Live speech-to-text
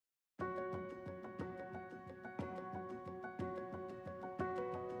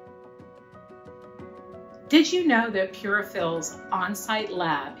Did you know that Purafill's on-site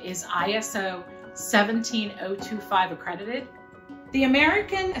lab is ISO 17025 accredited? The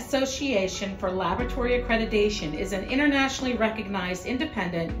American Association for Laboratory Accreditation is an internationally recognized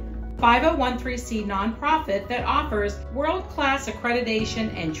independent 5013C nonprofit that offers world-class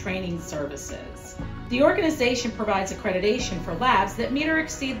accreditation and training services. The organization provides accreditation for labs that meet or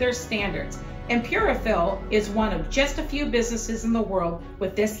exceed their standards, and Purafill is one of just a few businesses in the world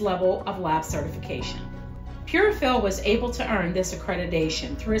with this level of lab certification. Purafill was able to earn this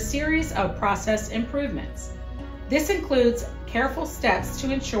accreditation through a series of process improvements. This includes careful steps to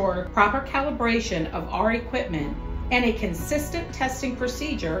ensure proper calibration of our equipment and a consistent testing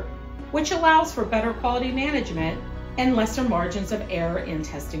procedure, which allows for better quality management and lesser margins of error in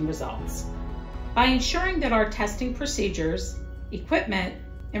testing results. By ensuring that our testing procedures, equipment,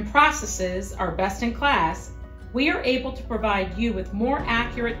 and processes are best in class, we are able to provide you with more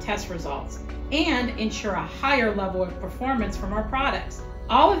accurate test results and ensure a higher level of performance from our products.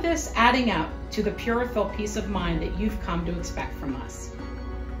 All of this adding up to the Purafill peace of mind that you've come to expect from us.